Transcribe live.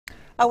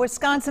A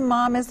Wisconsin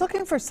mom is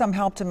looking for some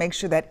help to make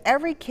sure that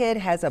every kid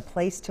has a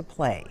place to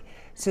play.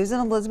 Susan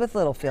Elizabeth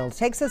Littlefield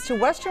takes us to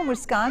western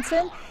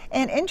Wisconsin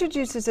and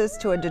introduces us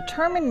to a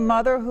determined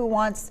mother who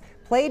wants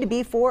play to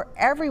be for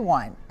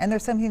everyone. And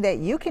there's something that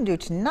you can do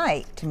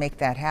tonight to make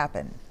that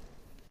happen.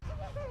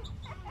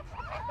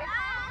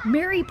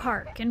 Mary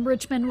Park in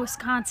Richmond,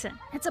 Wisconsin.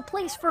 It's a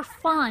place for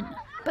fun,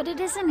 but it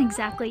isn't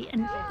exactly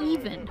an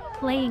even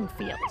playing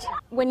field.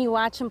 When you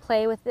watch him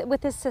play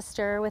with his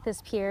sister, with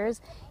his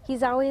peers,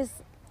 he's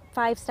always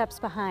 5 steps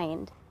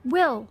behind.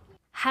 Will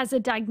has a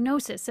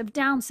diagnosis of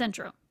Down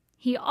syndrome.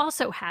 He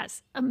also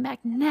has a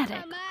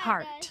magnetic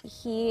heart.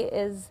 He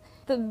is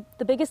the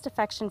biggest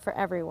affection for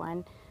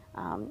everyone,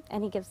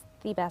 and he gives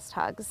the best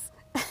hugs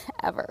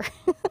ever.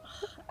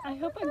 I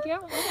hope I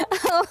get one.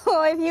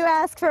 Oh, if you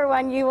ask for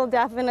one, you will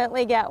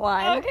definitely get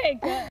one. Okay,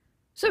 good.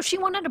 So she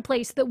wanted a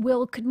place that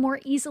Will could more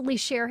easily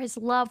share his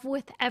love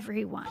with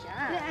everyone.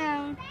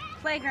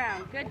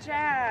 Playground, good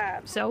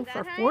job. So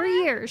for 4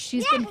 years,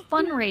 she's been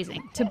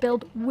fundraising to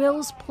build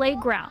Will's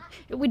Playground.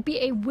 It would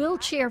be a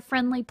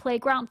wheelchair-friendly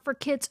playground for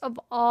kids of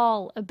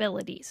all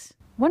abilities.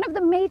 One of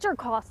the major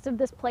costs of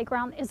this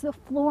playground is the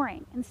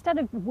flooring. Instead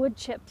of wood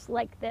chips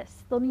like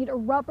this, they'll need a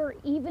rubber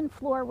even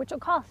floor, which will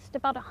cost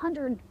about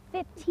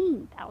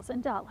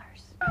 $115,000.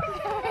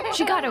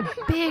 She got a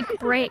big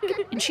break,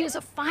 and she is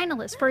a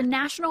finalist for a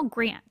national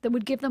grant that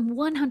would give them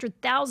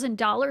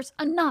 $100,000,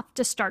 enough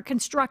to start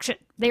construction.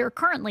 They are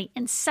currently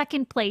in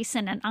second place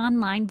in an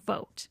online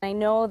vote. I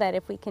know that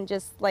if we can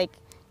just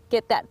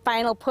get that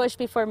final push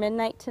before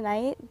midnight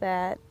tonight,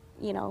 that,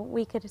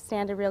 we could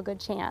stand a real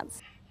good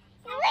chance.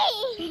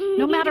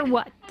 No matter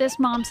what, this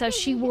mom says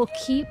she will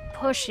keep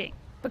pushing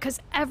because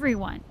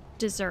everyone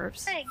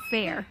deserves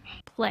fair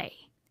play.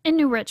 In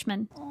New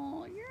Richmond.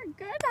 Oh, you're a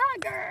good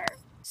hugger.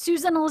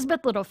 Susan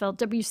Elizabeth Littlefield,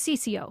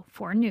 WCCO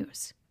 4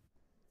 News.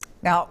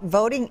 Now,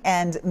 voting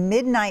ends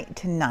midnight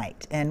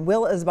tonight, and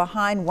Will is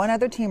behind one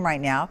other team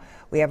right now.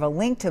 We have a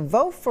link to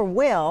vote for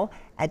Will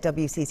at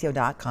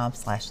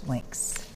WCCO.com/links.